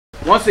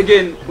Once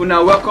again,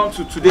 una welcome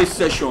to today's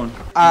session.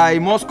 I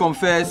must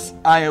confess,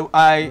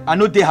 I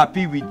not dey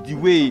happy with the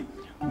way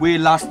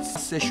last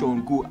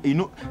session go. You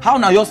know how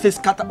now you say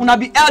scatter. Una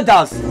be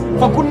elders,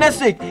 for goodness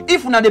sake.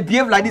 If una dey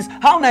behave like this,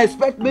 how una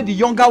expect make the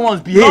younger ones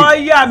behave? Oh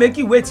yeah, make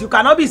it wait. You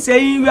cannot be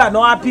saying we are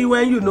not happy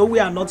when you know we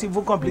are not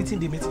even completing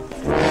the meeting.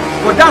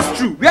 But that's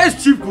true. Where is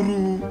Chief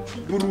Buru?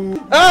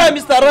 Hey,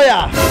 Mr.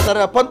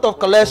 Roya, point of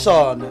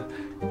collection.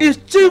 Is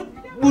Chief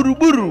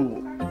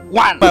Buru.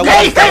 One.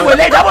 Hey, we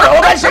let that one.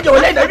 Okay, shake your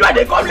leg. You are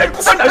the complaint.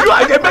 You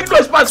are the make no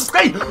space.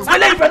 Okay, we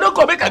let if I don't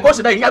come, make I go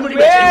sit down. He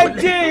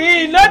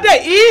not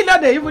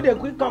the even the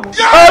quick come.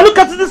 Oh, look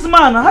at this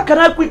man. How can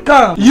I quick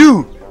come?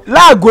 You,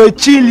 lag will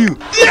chill you.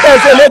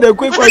 Say let the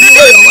quick for you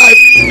or your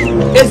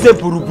wife. Eze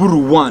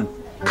Buru 1.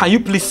 Can you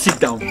please sit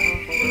down?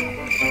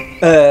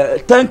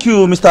 Thank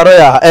you, Mr.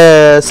 Roya.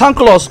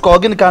 Sanklos,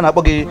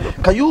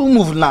 can you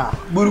move now?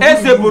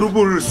 Eze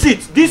Buru,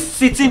 sit. This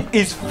sitting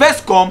is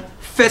first come,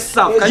 first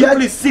serve. Can you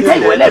please sit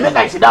down?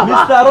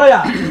 Mr.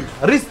 Roya,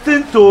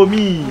 listen to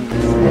me.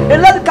 A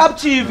land cap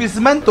chief is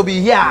meant to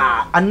be here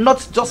and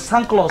not just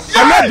Sanklos.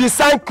 I'm not the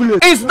Sanklos.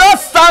 It's not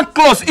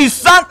Sanklos, it's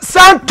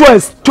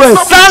Santos.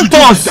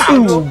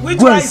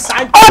 Which one is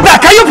Santos? Oda,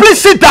 can you please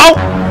sit down?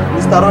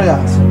 Mr. Roya,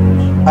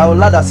 I would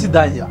rather sit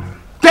down here.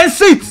 Then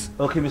sit.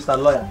 Okay, Mr.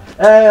 Lawyer.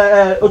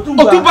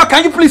 Otumba,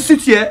 can you please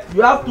sit here?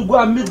 You have to go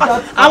and meet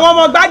that. I want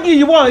my baggy.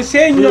 You want to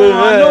say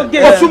no?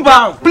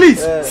 Otumba,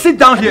 please sit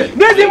down here.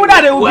 Maybe people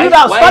that they will do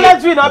that.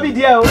 Toilet will not be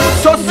there.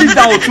 So sit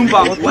down,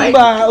 Otumba.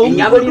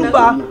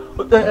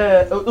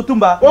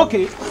 Otumba.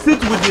 Okay. Sit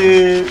with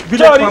the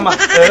village farmer.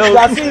 You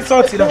are seeing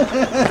something.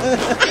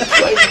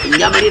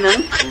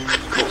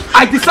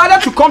 I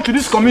decided to come to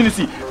this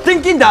community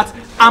thinking that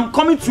I'm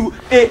coming to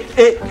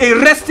a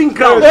resting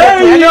ground.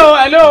 Hey,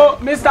 hello,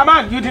 Mr.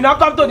 Man. You did not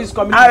come to this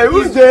community.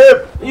 Who's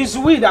the It's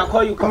we that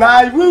call you.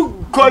 Nah,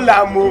 you call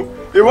Amo.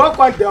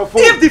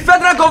 If the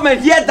federal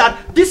government hear that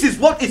this is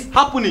what is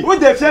happening, who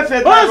the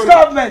federal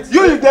government?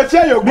 You the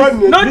fear your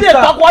government. No, they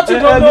talk what you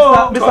don't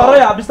know.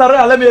 Mr.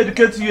 Roya, let me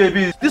educate you a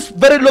bit. This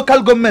very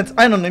local government,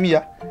 I know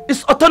Nemia,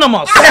 is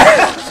autonomous.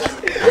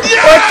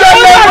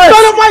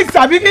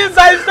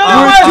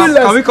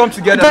 Can we come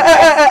together?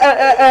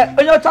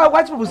 On your child,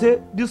 white people say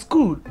the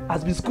school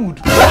has been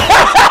schooled.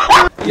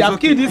 You have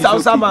killed this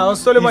Hausa man.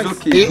 Solomon.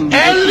 Okay.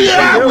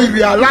 Earlier we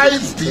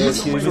realized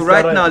this. So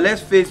right now,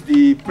 let's face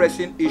the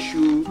pressing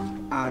issue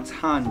at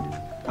hand.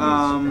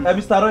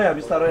 Mr. Roya,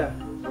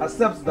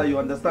 accept that you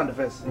understand the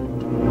first. I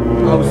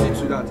will see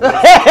to that.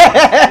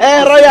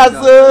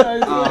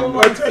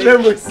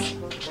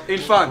 In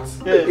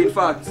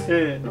fact,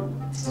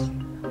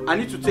 I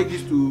need to take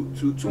this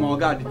to my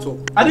guy at the top.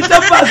 At the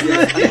top pass.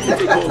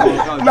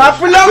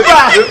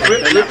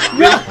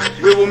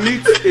 We will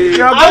meet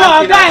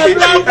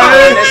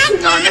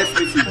next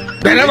meeting.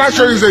 They never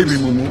show you say the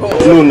mumu.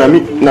 No, na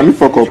me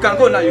fuck up. You can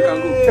go now, you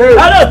can go.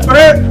 I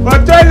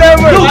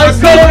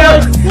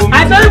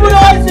don't even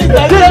know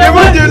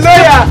what it is.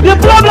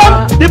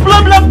 The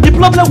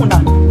problem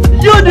now.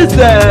 You this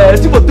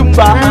Chief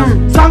Otumba,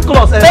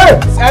 Sanklos.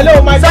 Hello,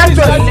 my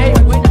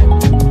son.